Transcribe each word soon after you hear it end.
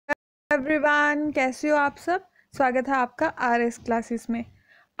Everyone, कैसे हो आप सब। स्वागत है आपका आरएस क्लासेस में।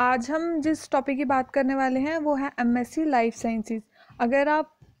 आज हम जिस टॉपिक की बात करने वाले हैं वो है एमएससी लाइफ साइंसेस। अगर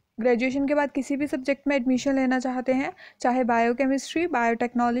आप ग्रेजुएशन के बाद किसी भी सब्जेक्ट में एडमिशन लेना चाहते हैं, चाहे biochemistry,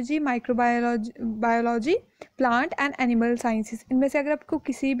 biotechnology, microbiology, plant and animal sciences, इनमें से अगर आपको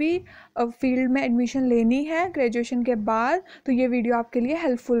किसी भी फील्ड में एडमिशन लेनी है ग्रेजुएशन के बाद, तो ये वीडियो आपके लिए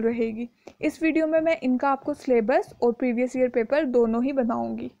हेल्पफुल रहेगी। इस वीडियो में मैं इनका आपको सिलेबस और प्रीवियस ईयर पेपर दोनों ही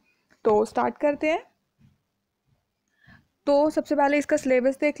बनाऊंगी। तो स्टार्ट करते हैं। तो सबसे पहले इसका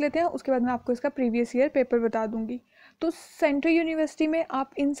सिलेबस देख लेते हैं, उसके बाद मैं आपको इसका प्रीवियस ईयर पेपर बता दूंगी। तो सेंट्रल यूनिवर्सिटी में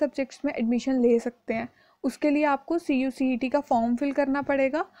आप इन सब्जेक्ट्स में एडमिशन ले सकते हैं। उसके लिए आपको CUCET का फॉर्म फिल करना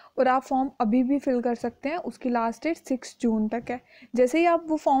पड़ेगा और आप फॉर्म अभी भी फिल कर सकते हैं। उसकी लास्ट डेट 6 जून तक है। जैसे ही आप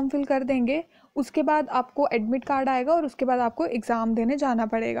वो फॉर्म फिल कर देंगे, उसके बाद आपको एडमिट कार्ड आएगा और उसके बाद आपको एग्ज़ाम देने जाना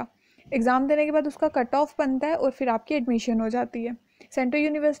पड़ेगा। एग्ज़ाम देने के बाद उसका कट ऑफ बनता है और फिर आपकी एडमिशन हो जाती है। सेंट्रल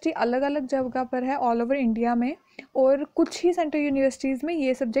यूनिवर्सिटी अलग अलग जगह पर है ऑल ओवर इंडिया में, और कुछ ही सेंट्रल यूनिवर्सिटीज़ में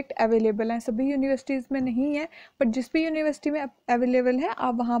ये सब्जेक्ट अवेलेबल हैं, सभी यूनिवर्सिटीज़ में नहीं है। बट जिस भी यूनिवर्सिटी में अवेलेबल है,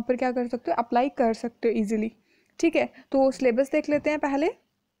 आप वहाँ पर क्या कर सकते हो, अप्लाई कर सकते हो ईजिली। ठीक है, तो सिलेबस देख लेते हैं पहले।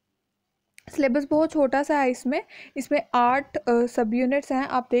 सिलेबस बहुत छोटा सा है। इसमें 8 सब यूनिट्स हैं,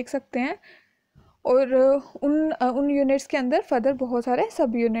 आप देख सकते हैं। और उन यूनिट्स के अंदर फर्दर बहुत सारे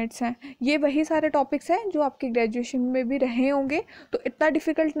सब यूनिट्स हैं। ये वही सारे टॉपिक्स हैं जो आपके ग्रेजुएशन में भी रहे होंगे, तो इतना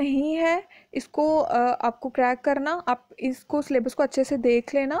डिफ़िकल्ट नहीं है इसको आपको क्रैक करना। आप इसको सिलेबस को अच्छे से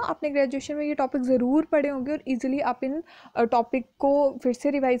देख लेना। आपने ग्रेजुएशन में ये टॉपिक ज़रूर पढ़े होंगे और इजीली आप इन टॉपिक को फिर से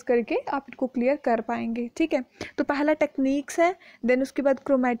रिवाइज करके आप इनको क्लियर कर पाएंगे। ठीक है, तो पहला टेक्निक्स है, देन उसके बाद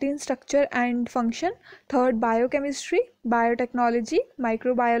chromatin structure and function, third biochemistry, biotechnology,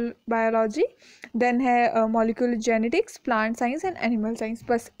 microbiology, then है molecular genetics, plant science and animal science.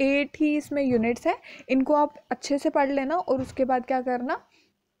 बस 8 ही इसमें यूनिट्स हैं। इनको आप अच्छे से पढ़ लेना और उसके बाद क्या करना,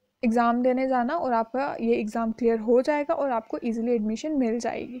 एग्ज़ाम देने जाना और आपका ये एग्ज़ाम क्लियर हो जाएगा और आपको इजीली एडमिशन मिल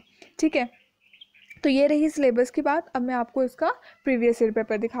जाएगी। ठीक है, तो ये रही सिलेबस की बात। अब मैं आपको इसका प्रीवियस ईयर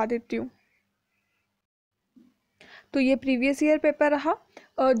पेपर दिखा देती हूँ। तो ये प्रीवियस ईयर पेपर रहा।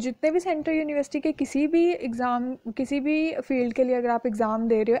 जितने भी सेंट्रल यूनिवर्सिटी के किसी भी फील्ड के लिए अगर आप एग्ज़ाम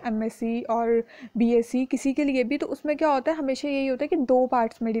दे रहे हो, एमएससी और बीएससी किसी के लिए भी, तो उसमें क्या होता है, हमेशा यही होता है कि 2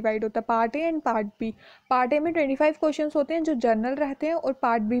 पार्ट्स में डिवाइड होता है, part A and part B. Part A में 25 क्वेश्चंस होते हैं जो जनरल रहते हैं, और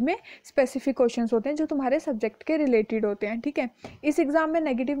पार्ट बी में स्पेसिफिक क्वेश्चंस होते हैं जो तुम्हारे सब्जेक्ट के रिलेटेड होते हैं। ठीक है, इस एग्ज़ाम में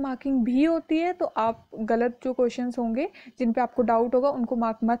नेगेटिव मार्किंग भी होती है, तो आप गलत जो क्वेश्चंस होंगे, जिन पर आपको डाउट होगा, उनको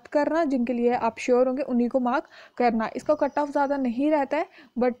मार्क मत करना। जिनके लिए आप श्योर होंगे उन्हीं को मार्क करना। इसका कट ऑफ ज़्यादा नहीं रहता है,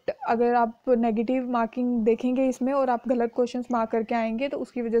 बट अगर आप नेगेटिव मार्किंग देखेंगे इसमें और आप गलत क्वेश्चंस मार्क करके आएंगे, तो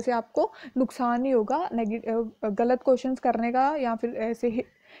उसकी वजह से आपको नुकसान ही होगा। गलत क्वेश्चंस करने का या फिर ऐसे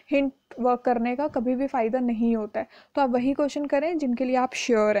हिंट वर्क करने का कभी भी फ़ायदा नहीं होता है। तो आप वही क्वेश्चन करें जिनके लिए आप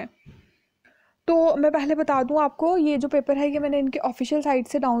श्योर हैं। तो मैं पहले बता दूं आपको, ये जो पेपर है ये मैंने इनके ऑफिशियल साइट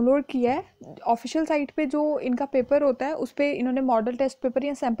से डाउनलोड किया है। ऑफिशियल साइट पे जो इनका पेपर होता है उस पर इन्होंने मॉडल टेस्ट पेपर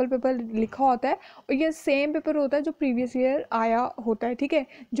या सैम्पल पेपर लिखा होता है, और ये सेम पेपर होता है जो प्रीवियस ईयर आया होता है। ठीक है,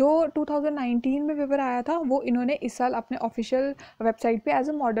 जो 2019 में पेपर आया था वो इन्होंने इस साल अपने ऑफिशियल वेबसाइट पर as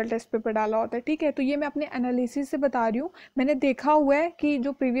a model test paper डाला होता है। ठीक है, तो ये मैं अपने एनालिसिस से बता रही हूँ। मैंने देखा हुआ है कि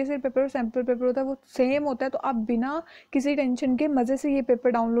जो प्रीवियस ईयर पेपर और सैम्पल पेपर होता है वो सेम होता है, तो आप बिना किसी टेंशन के मज़े से ये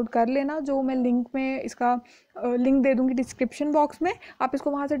पेपर डाउनलोड कर लेना। जो मैं लिंक में इसका लिंक दे दूंगी डिस्क्रिप्शन बॉक्स में, आप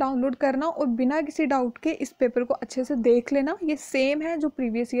इसको वहाँ से डाउनलोड करना और बिना किसी डाउट के इस पेपर को अच्छे से देख लेना। ये सेम है जो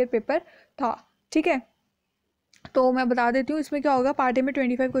प्रीवियस ईयर पेपर था। ठीक है, तो मैं बता देती हूँ इसमें क्या होगा। पार्ट ए में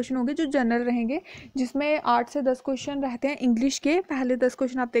 25 क्वेश्चन होंगे जो जनरल रहेंगे, जिसमें 8 से 10 क्वेश्चन रहते हैं इंग्लिश के। पहले 10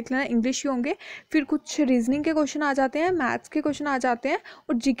 क्वेश्चन आप देख लेना इंग्लिश के होंगे, फिर कुछ रीजनिंग के क्वेश्चन आ जाते हैं, मैथ्स के क्वेश्चन आ जाते हैं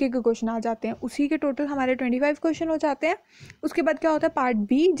और जीके के क्वेश्चन आ जाते हैं। उसी के टोटल हमारे 25 क्वेश्चन हो जाते हैं। उसके बाद क्या होता है पार्ट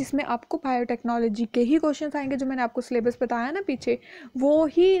बी, जिसमें आपको बायोटेक्नोलॉजी के ही क्वेश्चन आएंगे। जो मैंने आपको सिलेबस बताया ना पीछे, वो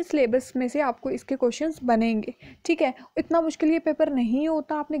ही सिलेबस में से आपको इसके क्वेश्चन बनेंगे। ठीक है, इतना मुश्किल ये पेपर नहीं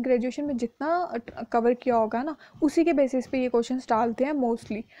होता। आपने ग्रेजुएशन में जितना कवर किया होगा ना, उसी के बेसिस पे ये क्वेश्चंस डालते हैं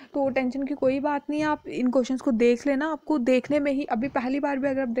मोस्टली। तो टेंशन की कोई बात नहीं है, आप इन क्वेश्चंस को देख लेना। आपको देखने में ही, अभी पहली बार भी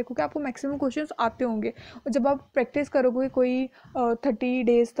अगर आप देखोगे, आपको मैक्सिमम क्वेश्चंस आते होंगे, और जब आप प्रैक्टिस करोगे कोई 30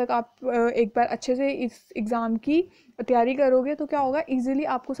 डेज़ तक, आप एक बार अच्छे से इस एग्ज़ाम की तैयारी करोगे, तो क्या होगा, ईजिली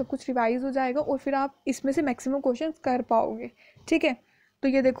आपको सब कुछ रिवाइज हो जाएगा और फिर आप इसमें से मैक्सिमम क्वेश्चंस कर पाओगे। ठीक है, तो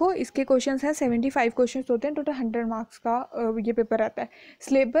ये देखो इसके क्वेश्चंस हैं 75 क्वेश्चंस होते हैं, टोटल 100 मार्क्स का ये पेपर रहता है।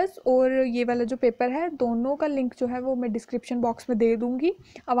 सिलेबस और ये वाला जो पेपर है, दोनों का लिंक जो है वो मैं डिस्क्रिप्शन बॉक्स में दे दूँगी,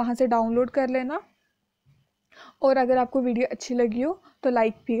 अब वहाँ से डाउनलोड कर लेना। और अगर आपको वीडियो अच्छी लगी हो तो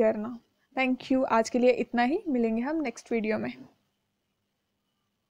लाइक भी करना। थैंक यू, आज के लिए इतना ही। मिलेंगे हम नेक्स्ट वीडियो में।